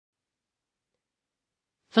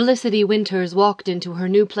Felicity Winters walked into her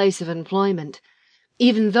new place of employment.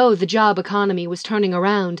 Even though the job economy was turning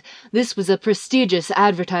around, this was a prestigious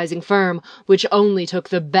advertising firm which only took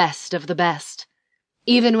the best of the best.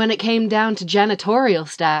 Even when it came down to janitorial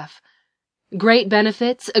staff. Great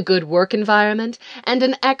benefits, a good work environment, and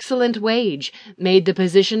an excellent wage made the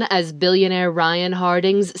position as billionaire Ryan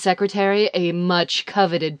Harding's secretary a much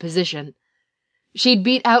coveted position. She'd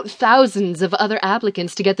beat out thousands of other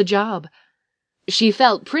applicants to get the job. She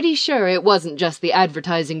felt pretty sure it wasn't just the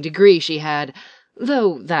advertising degree she had,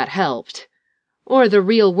 though that helped. Or the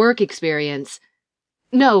real work experience.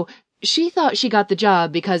 No, she thought she got the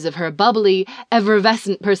job because of her bubbly,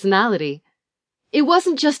 effervescent personality. It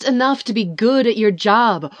wasn't just enough to be good at your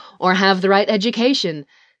job or have the right education.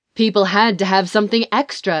 People had to have something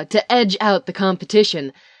extra to edge out the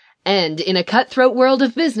competition. And in a cutthroat world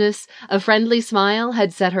of business, a friendly smile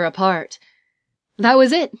had set her apart. That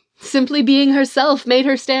was it. Simply being herself made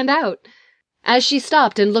her stand out. As she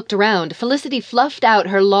stopped and looked around, Felicity fluffed out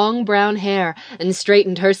her long brown hair and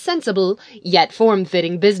straightened her sensible, yet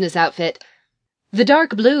form-fitting business outfit. The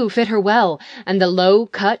dark blue fit her well, and the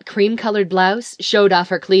low-cut, cream-colored blouse showed off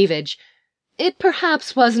her cleavage. It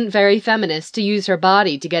perhaps wasn't very feminist to use her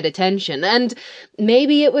body to get attention, and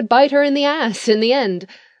maybe it would bite her in the ass in the end.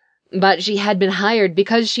 But she had been hired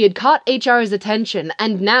because she had caught HR's attention,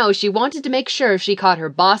 and now she wanted to make sure she caught her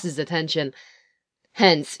boss's attention.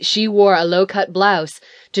 Hence, she wore a low-cut blouse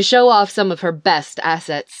to show off some of her best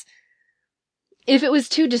assets. If it was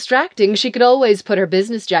too distracting, she could always put her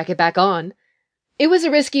business jacket back on. It was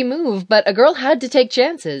a risky move, but a girl had to take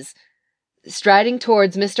chances. Striding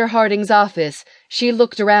towards Mr. Harding's office, she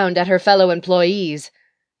looked around at her fellow employees.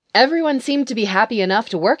 Everyone seemed to be happy enough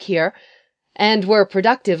to work here, and were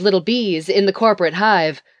productive little bees in the corporate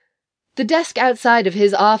hive. The desk outside of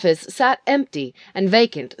his office sat empty and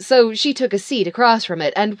vacant, so she took a seat across from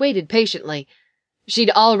it and waited patiently.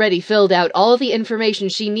 She'd already filled out all the information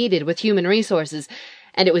she needed with human resources,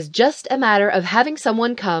 and it was just a matter of having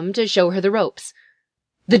someone come to show her the ropes.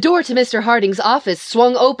 The door to Mr. Harding's office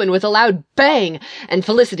swung open with a loud bang, and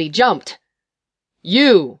Felicity jumped.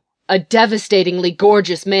 "You!" A devastatingly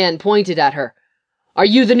gorgeous man pointed at her. "Are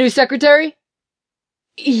you the new secretary?"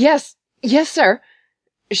 Yes, sir,"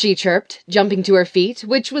 she chirped, jumping to her feet,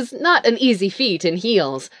 which was not an easy feat in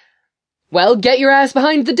heels. "Well, get your ass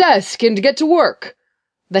behind the desk and get to work,"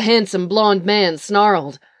 the handsome blonde man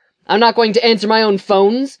snarled. "I'm not going to answer my own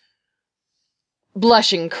phones."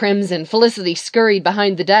 Blushing crimson, Felicity scurried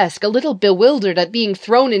behind the desk, a little bewildered at being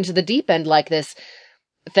thrown into the deep end like this.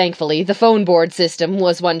 Thankfully, the phone board system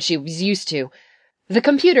was one she was used to. The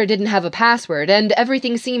computer didn't have a password, and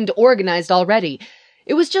everything seemed organized already.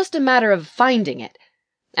 It was just a matter of finding it.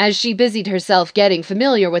 As she busied herself getting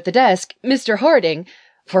familiar with the desk, Mr. Harding,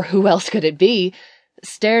 for who else could it be,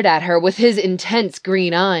 stared at her with his intense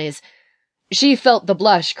green eyes. She felt the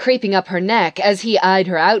blush creeping up her neck as he eyed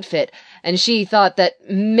her outfit, and she thought that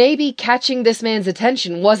maybe catching this man's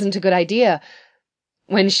attention wasn't a good idea.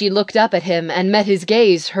 When she looked up at him and met his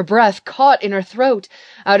gaze, her breath caught in her throat,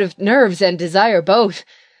 out of nerves and desire both.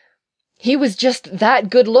 He was just that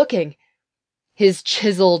good-looking. His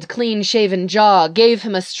chiseled, clean-shaven jaw gave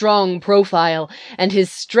him a strong profile, and his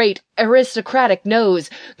straight, aristocratic nose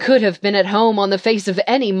could have been at home on the face of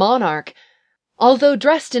any monarch. Although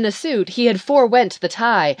dressed in a suit, he had forewent the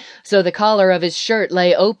tie, so the collar of his shirt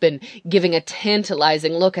lay open, giving a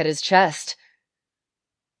tantalizing look at his chest.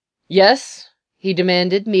 "Yes?" he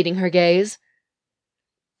demanded, meeting her gaze.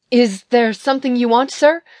 "Is there something you want,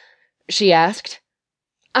 sir?" she asked.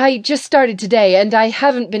 "I just started today, and I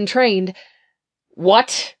haven't been trained."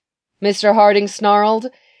 "What?" Mr. Harding snarled.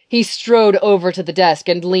 He strode over to the desk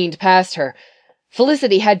and leaned past her.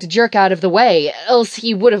 Felicity had to jerk out of the way, else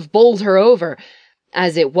he would have bowled her over.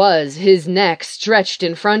 As it was, his neck stretched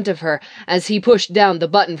in front of her as he pushed down the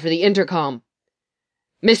button for the intercom.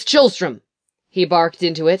 "Miss Chilstrom!" he barked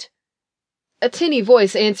into it. A tinny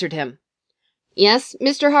voice answered him. "Yes,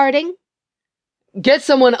 Mr. Harding?" "Get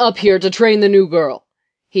someone up here to train the new girl,"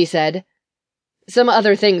 he said. Some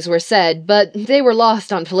other things were said, but they were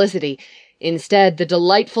lost on Felicity. Instead, the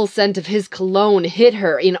delightful scent of his cologne hit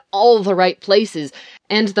her in all the right places,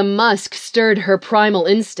 and the musk stirred her primal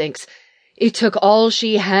instincts. It took all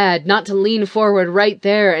she had not to lean forward right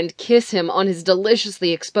there and kiss him on his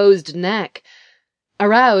deliciously exposed neck.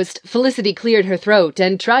 Aroused, Felicity cleared her throat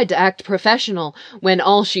and tried to act professional when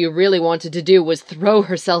all she really wanted to do was throw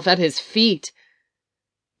herself at his feet.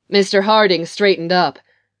 Mr. Harding straightened up.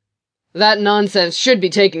 "That nonsense should be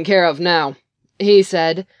taken care of now," he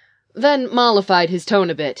said, then mollified his tone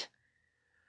a bit.